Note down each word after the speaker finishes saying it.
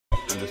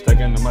just stuck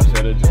into my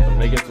cheddar just to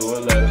make it to a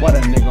letter. Why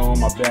that nigga on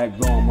my back,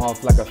 blow him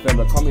off like a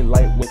feather. Call me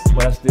lightweight,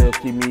 but I still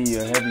keep me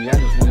a heavy. I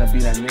just wanna be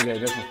that nigga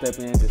that's gonna step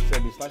in, just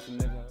Chevy, slice a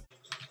nigga.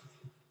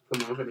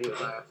 Come on, I'm gonna hit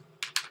last.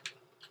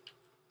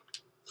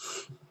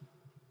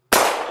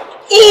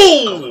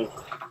 Ooh!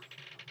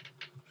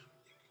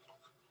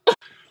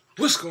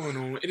 What's going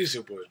on? It is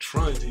your boy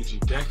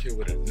Drxbbleftn back here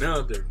with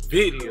another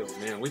video,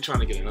 man. We trying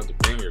to get another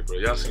banger, bro.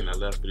 Y'all seen that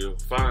last video?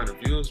 500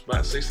 views,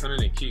 about 600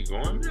 and keep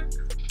going, man.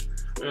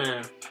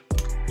 Man,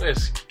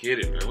 let's get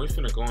it, man. We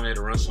finna go ahead and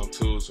run some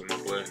tools with my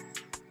boy.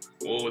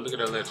 Whoa, look at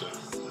that legend.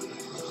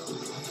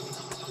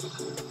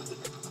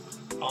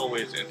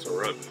 Always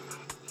interrupting.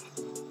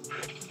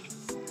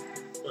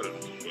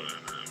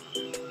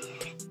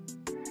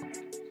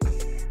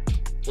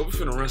 But we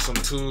finna run some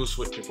tools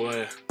with your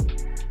boy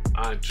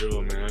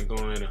Drxbbleftn, man. I'm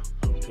going to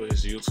put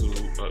his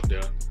YouTube up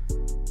there.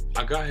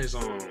 I got his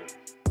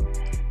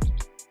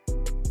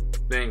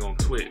thing on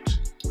Twitch.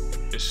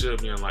 It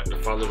should be in like the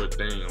follower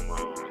thing on my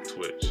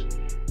Twitch.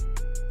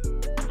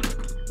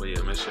 But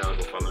yeah, make sure y'all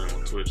go follow him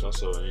on Twitch.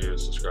 Also, and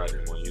subscribe to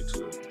him on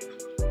YouTube.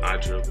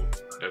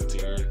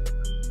 Drxbbleftn.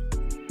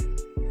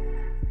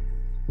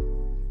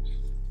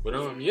 But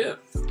yeah.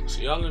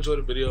 So y'all enjoy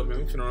the video, man.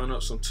 We finna run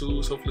up some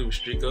tools. Hopefully we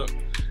streak up.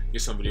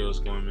 Get some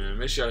videos going, man.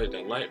 Make sure y'all hit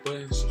that like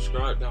button,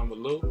 subscribe down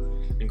below,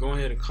 and go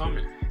ahead and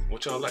comment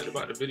what y'all liked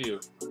about the video.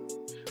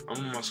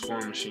 I'm on my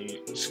scoring machine.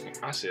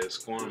 I said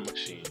scoring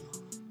machine.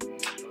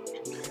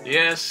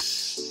 Yes,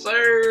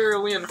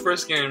 sir. We in the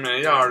first game,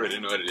 man. Y'all already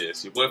know what it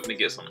is. Your boy finna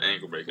get some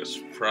ankle breakers.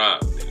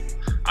 Proud.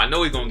 I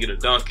know he gonna get a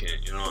dunk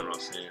in, you know what I'm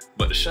saying?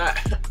 But the shot,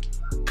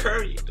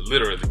 Curry,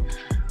 literally.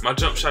 My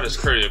jump shot is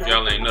Curry if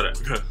y'all ain't know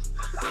that.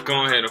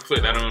 Go ahead and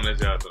put that on that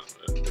y'all don't.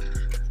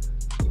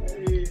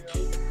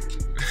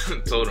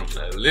 Told him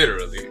that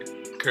literally,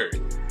 Curry.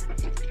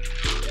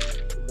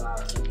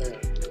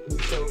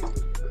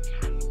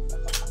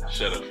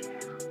 Shut up.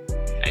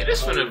 Hey,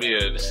 this finna be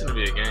a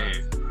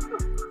game.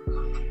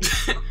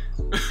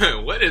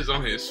 What is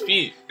on his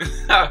feet?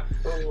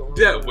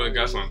 That boy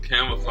got some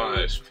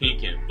camouflage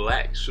pink and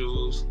black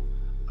shoes.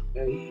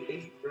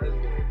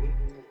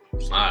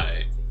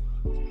 Alright.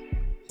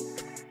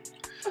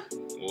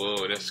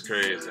 Whoa, that's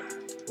crazy.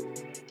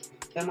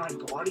 Am I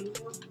guarding you?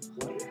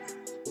 What?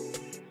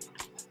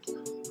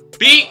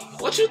 Beat,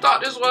 what you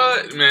thought this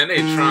was? Man, they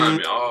trying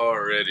me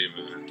already,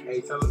 man.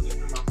 Hey, tell them this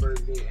is my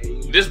first game.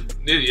 Hey, this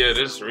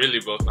is really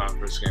both our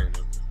first game.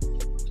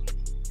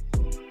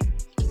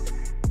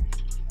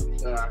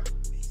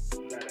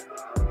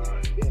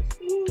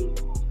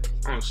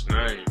 I'm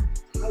snagging.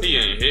 He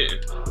ain't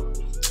hitting.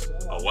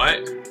 A what?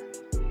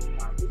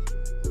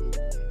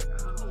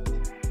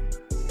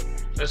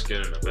 Let's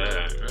get in the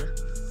bag, man.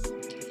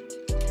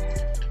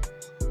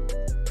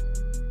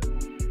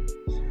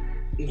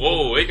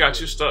 Whoa, it got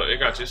you stuck. It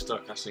got you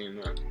stuck. I seen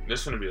that.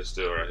 This gonna be a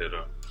steal right here,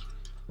 though.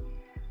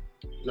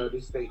 No,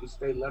 just stay.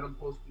 Let them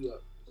post you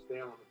up. Stay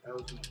on the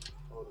LG.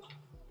 Hold it.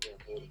 Yeah,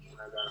 hold it. And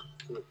I got him.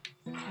 Good.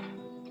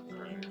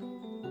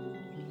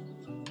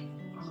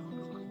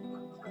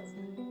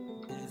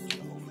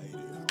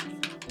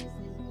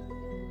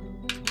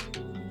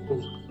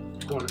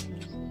 Corner.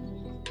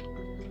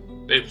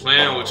 They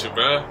playing with you,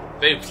 bro.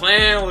 They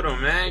playing with him,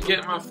 man.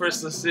 Get my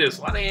first assist.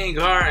 Why they ain't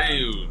guarding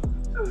you?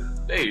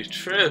 They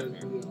tripping.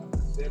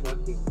 They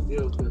must be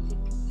still good.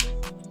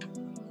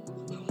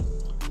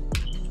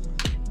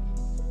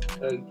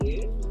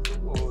 Again?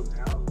 Come on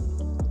now.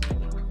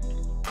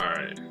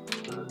 Alright.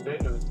 They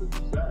know it's the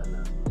shot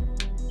now.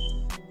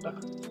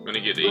 I'm gonna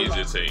get the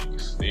easier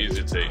takes. The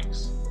easier takes.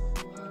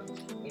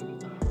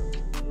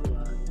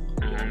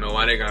 I don't know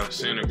why they got a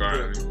center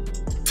guard.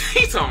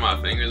 He talking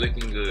about finger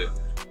looking good.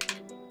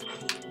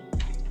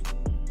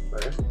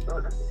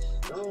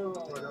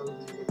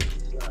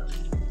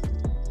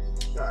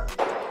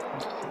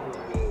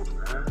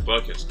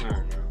 Buckets, come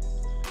on, bro.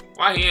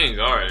 Why he ain't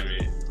guarding me?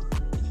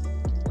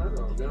 I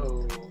don't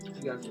know.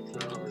 He got some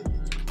guard.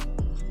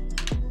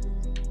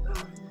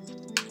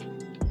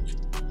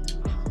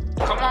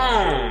 Come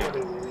on!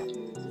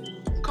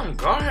 Come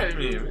guard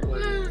me,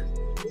 man.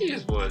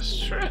 These boys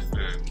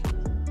tripping.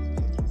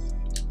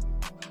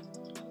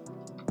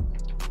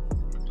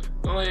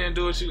 Go ahead and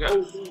do what you got.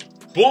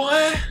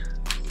 Boy!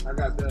 I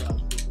got that.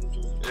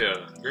 Yeah,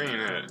 green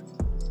hat.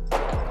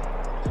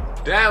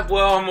 That boy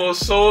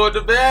almost sold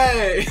the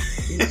bag.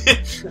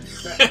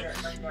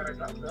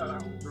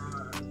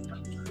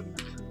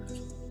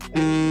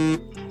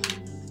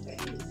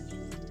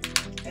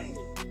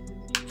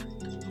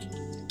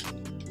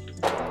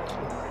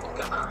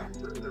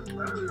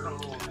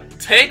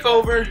 Take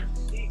over.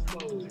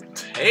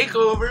 Take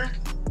over.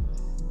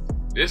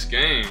 This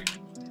game.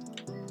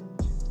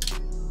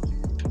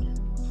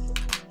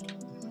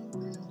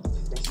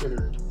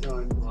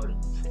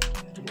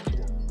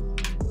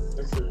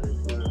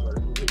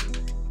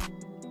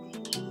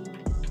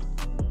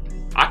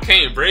 I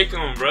can't break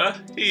him, bruh.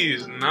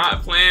 He's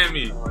not playing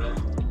me.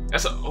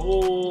 That's a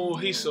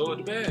he sold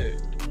the bag.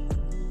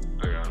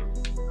 I got him.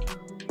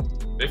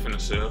 They finna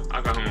sell.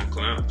 I got him on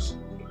clamps.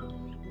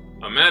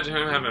 Imagine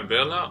him having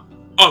bailout.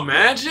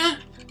 Imagine.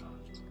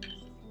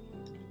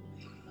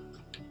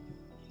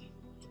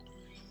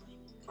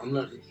 I'm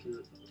not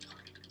sure.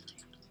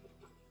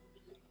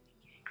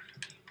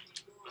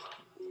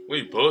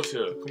 We both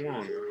here. Come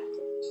on now.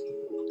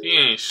 He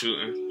ain't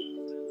shooting.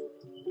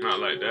 Not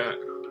like that.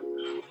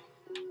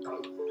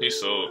 He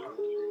sold.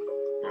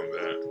 I'm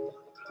bad.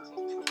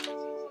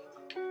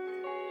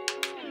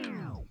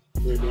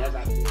 Yeah, I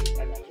got this.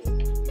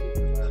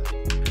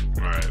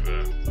 Alright,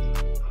 man.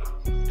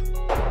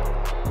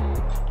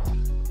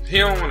 He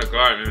don't want to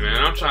guard me,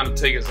 man. I'm trying to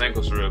take his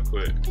ankles real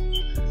quick.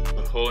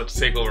 Before the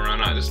takeover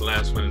run out this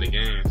last win of the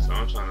game. So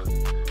I'm trying to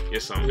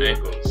get some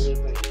ankles.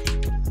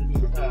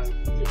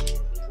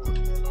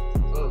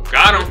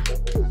 Got him.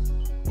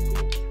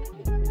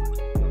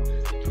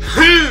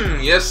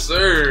 Yes,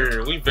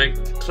 sir. We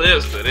baking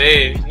clips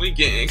today. We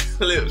getting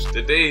clips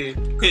today.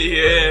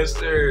 Yes,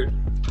 sir.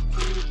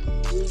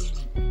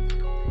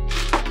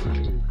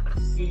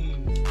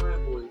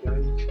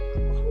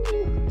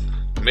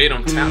 Made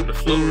him tap the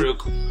floor real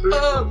quick.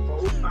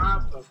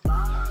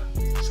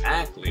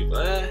 Exactly,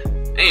 bud.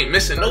 Ain't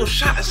missing no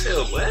shots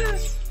here, bud.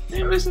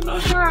 Ain't missing no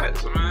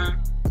shots, man.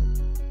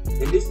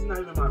 And this is not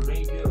even my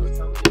main build.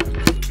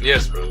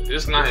 Yes, bro.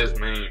 This is not his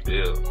main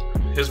build.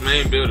 His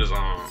main build is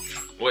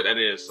what that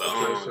is. The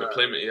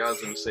playmaker. Yeah, I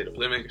was gonna say the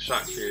playmaker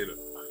shot creator.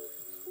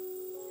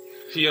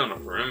 He on the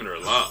perimeter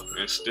a lot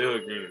and still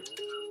getting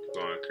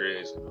going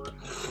crazy.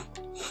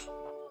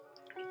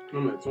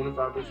 I'm at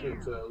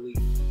 25% to elite.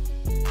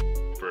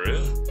 For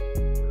real?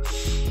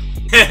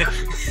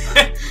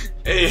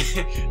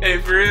 hey,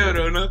 for real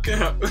though, no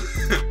cap.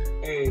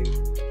 Hey,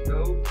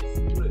 no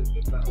split.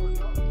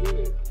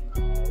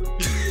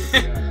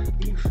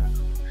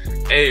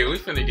 Hey, we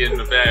finna get in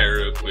the bag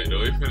real quick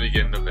though. We finna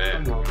get in the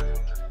bag. Come on, man.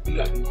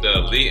 The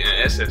Elite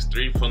and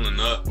SS3 pulling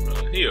up, bro.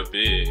 He a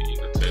big, you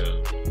can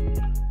tell.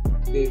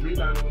 They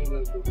rebound when he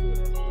goes to the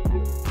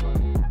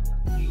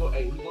He go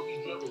be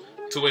dribbling.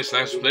 Two-way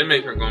slash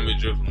playmaker gonna be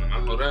dribbling. I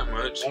know that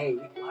much. Hey,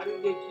 why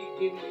did they keep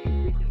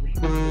giving me freaking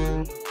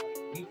rebounds?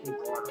 You can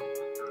guard him.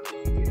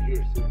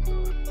 You're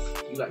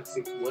 6', you like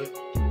 6 what?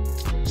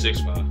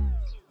 6'5".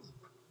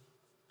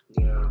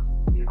 Yeah,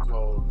 you're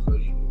tall, so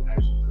you can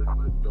actually pretty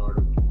much guard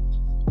him.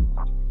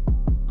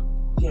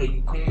 Yeah,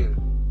 you can.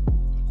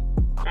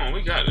 Come on,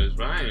 we got this,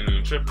 but I ain't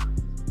even tripping.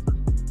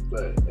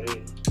 But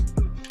hey.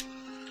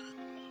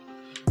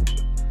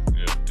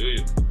 Yeah, do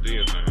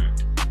your thing.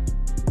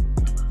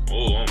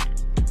 Oh, I'm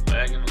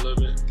lagging a little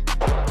bit.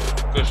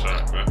 Good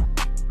shot, bro.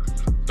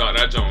 Thought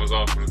that jump was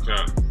off from the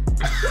count.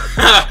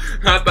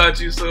 I thought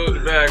you sold the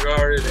bag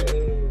already.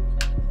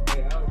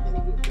 Hey, I was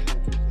gonna get that.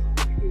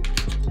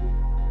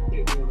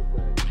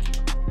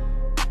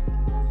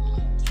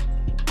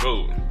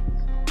 Go.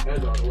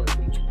 That's all the way.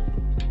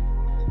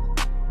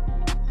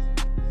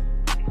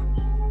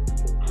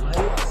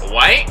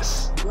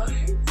 Whites?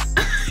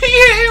 He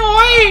hitting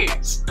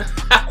whites.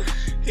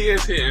 He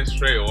is hitting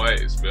straight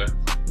whites, bro.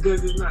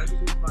 Because it's not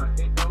even fun.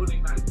 They know they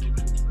not giving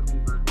it to me.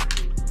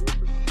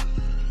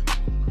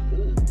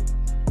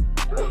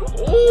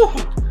 Ooh.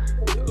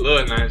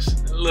 Little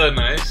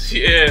nice.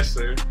 Yeah,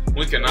 sir.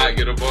 We cannot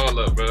get a ball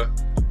up, bro.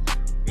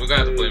 We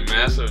got to play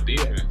massive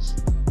defense.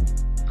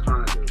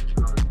 Kind of.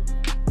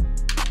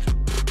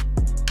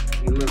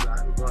 You remember, I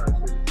can guard it,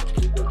 so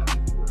you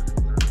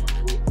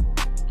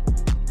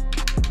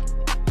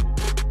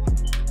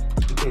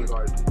can't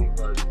guard it.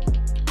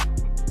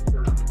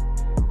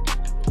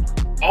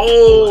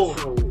 Oh!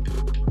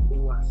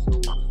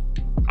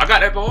 I got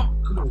that ball.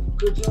 Come on,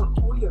 good job.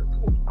 Oh yeah,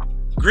 come on.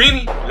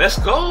 Greeny, let's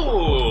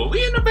go.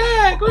 We in the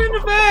bag.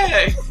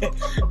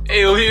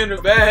 Hey, we in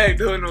the bag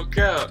doing no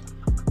cap.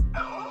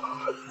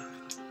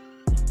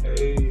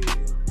 Hey.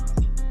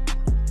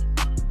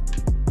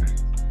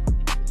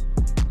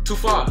 Too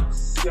far.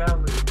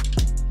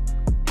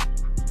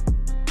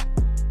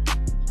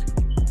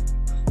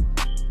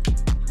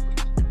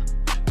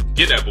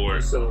 Get that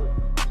board. So,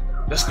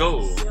 let's go.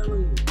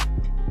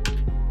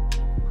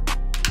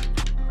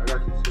 I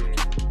got you saying.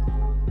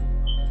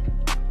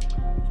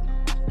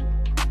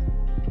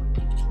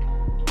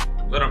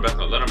 Let him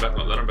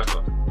back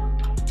up.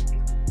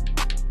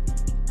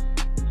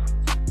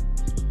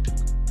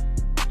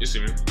 You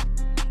see me?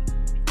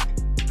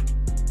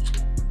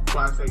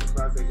 5 seconds.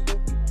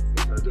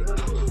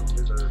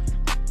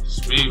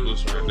 Speed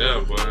boost right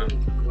there, boy.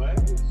 What?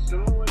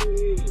 Show what it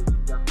is.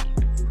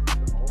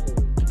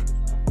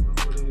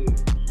 What it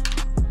is.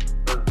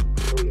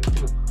 Oh yeah,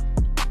 come on.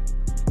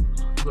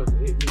 You got to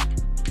hit me.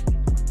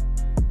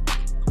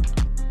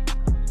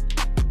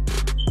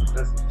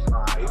 That's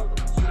fine.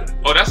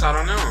 Oh, that's out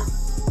on them.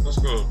 Let's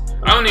go.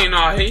 I don't even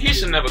know. He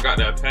should never got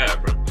that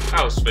pad, bro.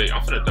 That was fake.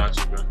 I'm finna dodge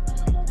you, bro.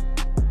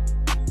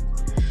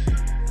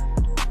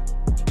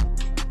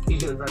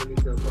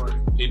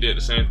 He did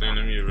the same thing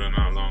to me, bro,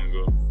 not long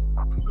ago.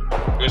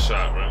 Good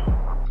shot, bro.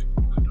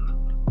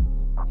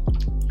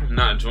 I'm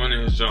not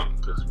joining his jump,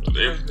 because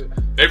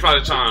they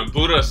probably trying to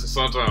boot us or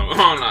something.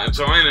 I'm not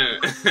joining.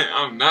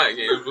 I'm not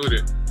getting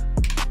booted.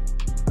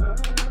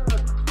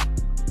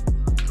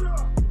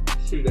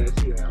 Shoot that.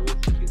 I want you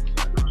to get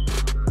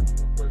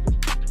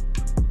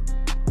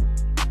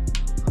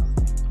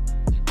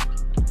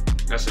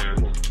saying?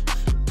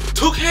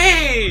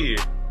 2K!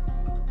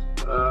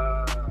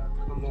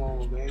 Come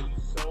on, man.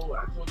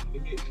 I told you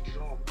to hit me. You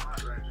know I'm hot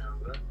right now,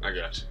 bro. I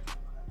got you.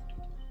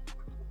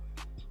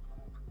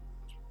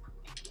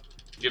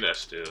 Get that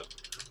still.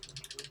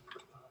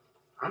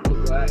 I'm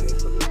just glad they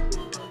put this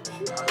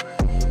thing right there.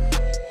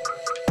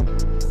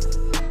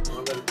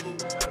 Don't let it be.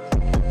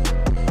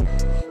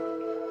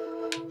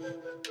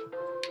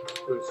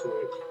 Good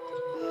switch.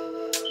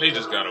 He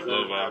just got a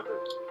blow by.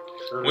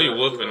 We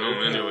whooping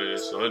them anyway,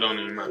 so it don't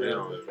even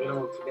matter.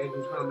 They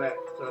can come back.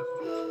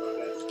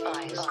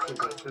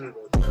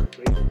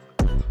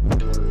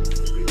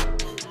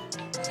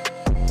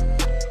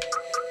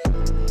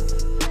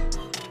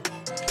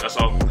 That's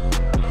all.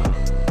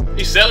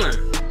 He's selling.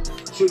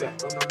 Shoot that.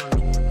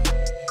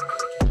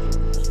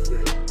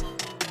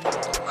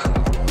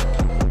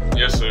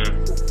 Yes, sir.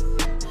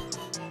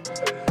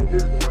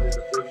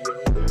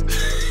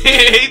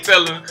 He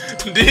telling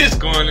this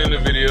going in the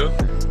video.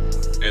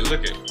 Hey,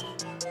 look at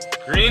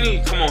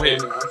Greeny. Come on,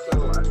 hit.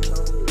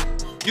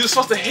 You was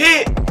supposed to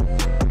hit.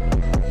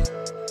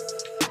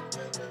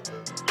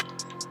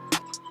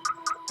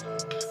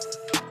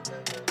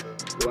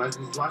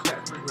 Watch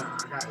that free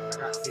round. I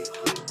got hit.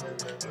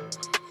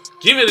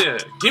 Give me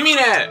that. Give me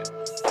that.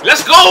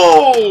 Let's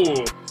go.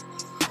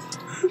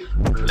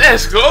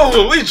 Let's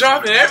go. We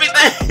dropping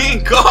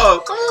everything. Go.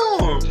 Come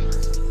on.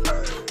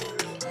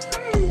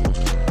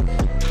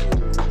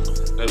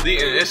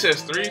 Elite and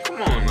SS3.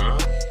 Come on, man.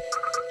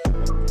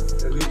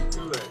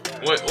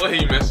 What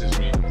he messaged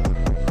me?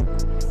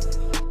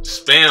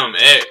 Spam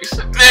X.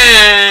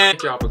 Man!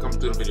 Thank y'all for coming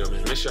through the video,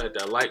 man. Make sure you hit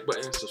that like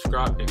button,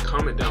 subscribe, and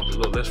comment down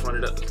below. Let's run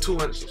it up to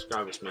 200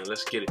 subscribers, man.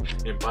 Let's get it.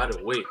 And by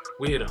the way,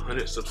 we hit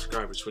 100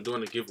 subscribers. We're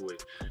doing a giveaway.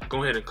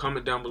 Go ahead and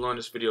comment down below on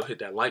this video. Hit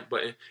that like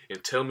button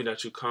and tell me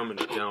that you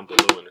commented down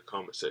below in the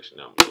comment section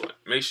down below.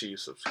 Make sure you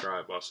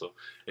subscribe also,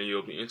 and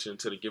you'll be entered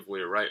into the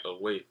giveaway right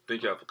away.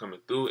 Thank y'all for coming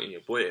through, and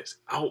your boy is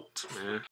out, man.